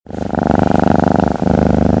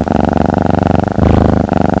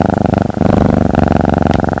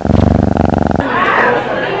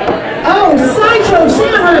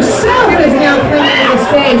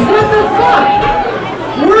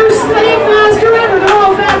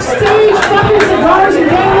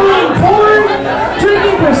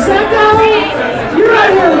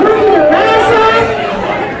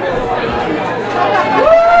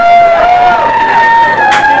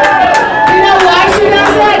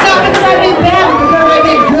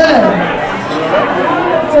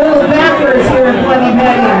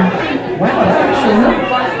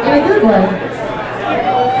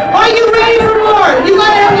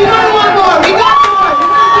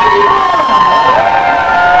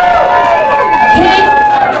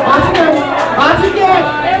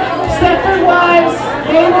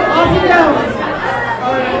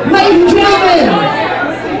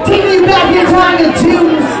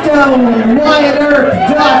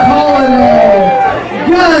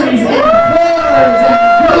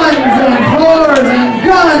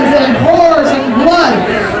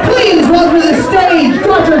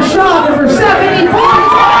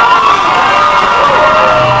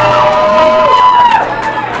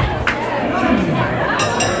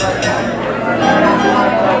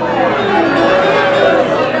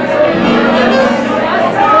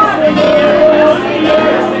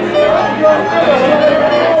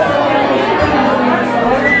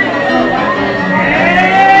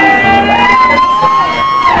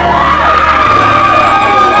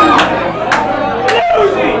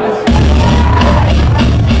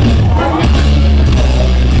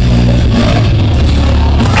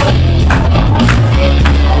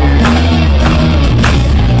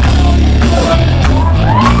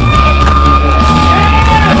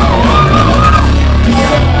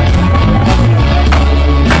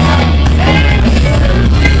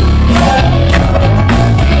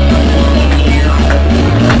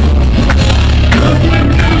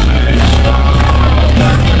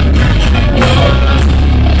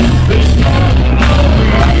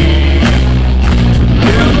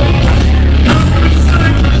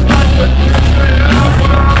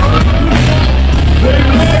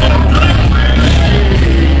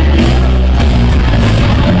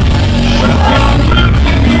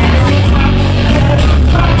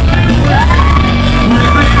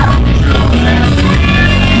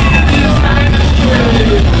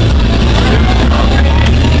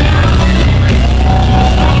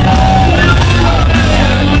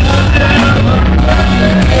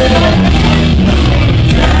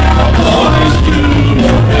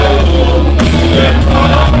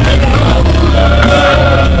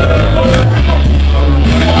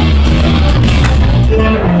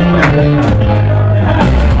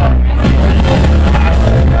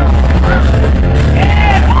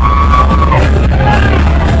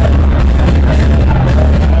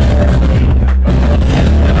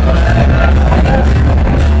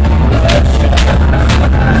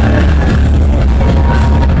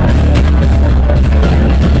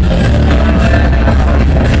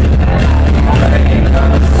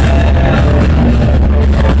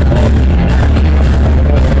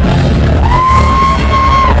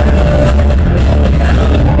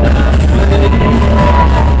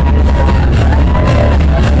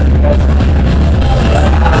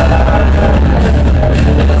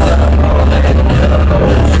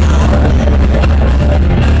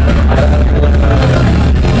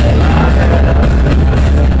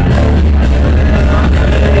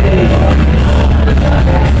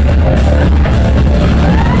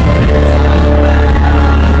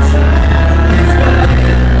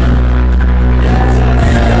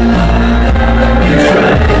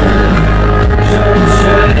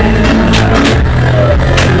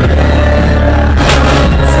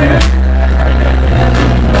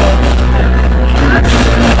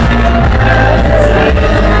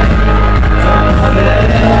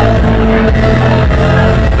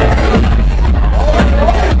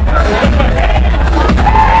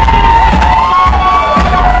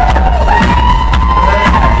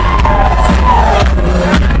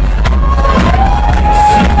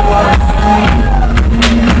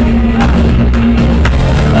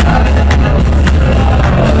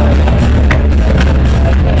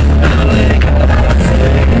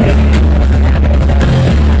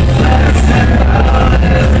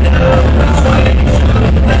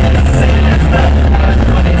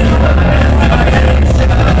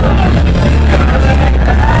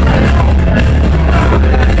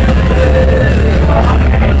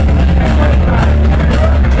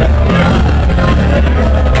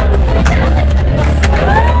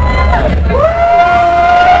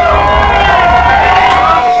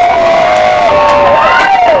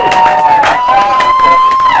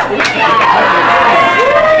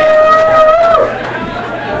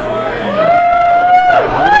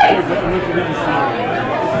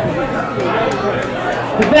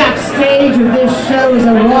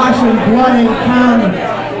and blood and cum.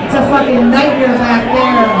 It's a fucking nightmare back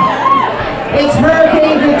there. It's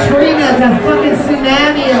Hurricane Katrina. It's a fucking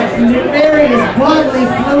tsunami of various bodily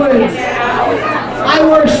fluids. I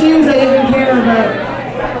wore shoes I didn't care about.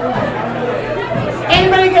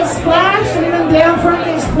 Anybody get splashed? Anyone down front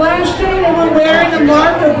get splashed? Anyone wearing the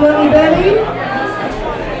mark of Bloody Betty?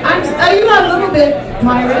 You got a little bit,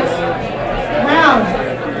 Pirates. Wow.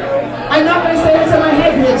 I'm not going to say this in my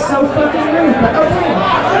head because it's so fucking rude, but okay.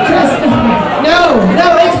 Just, no,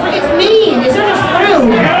 it's mean. It's just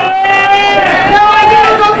rude. No, I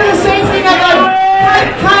didn't go for the same thing. I got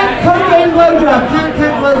cunt, cocaine, blowjob. Cunt,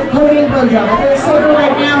 cocaine, blowjob. I'm going to say it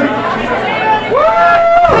right now.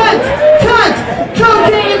 Cunt,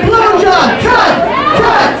 cocaine, blowjob.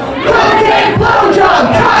 Cunt, cocaine,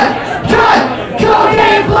 blowjob. Cunt,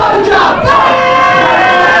 cocaine, blowjob.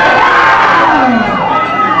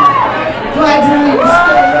 Glad to know you're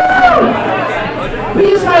still with me. We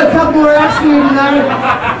just got a couple more asking you tonight.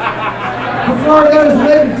 Before those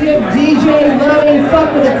lip dip DJ loving fuck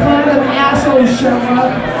with a condom assholes show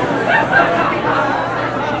up.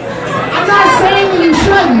 I'm not saying that you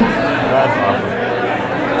shouldn't.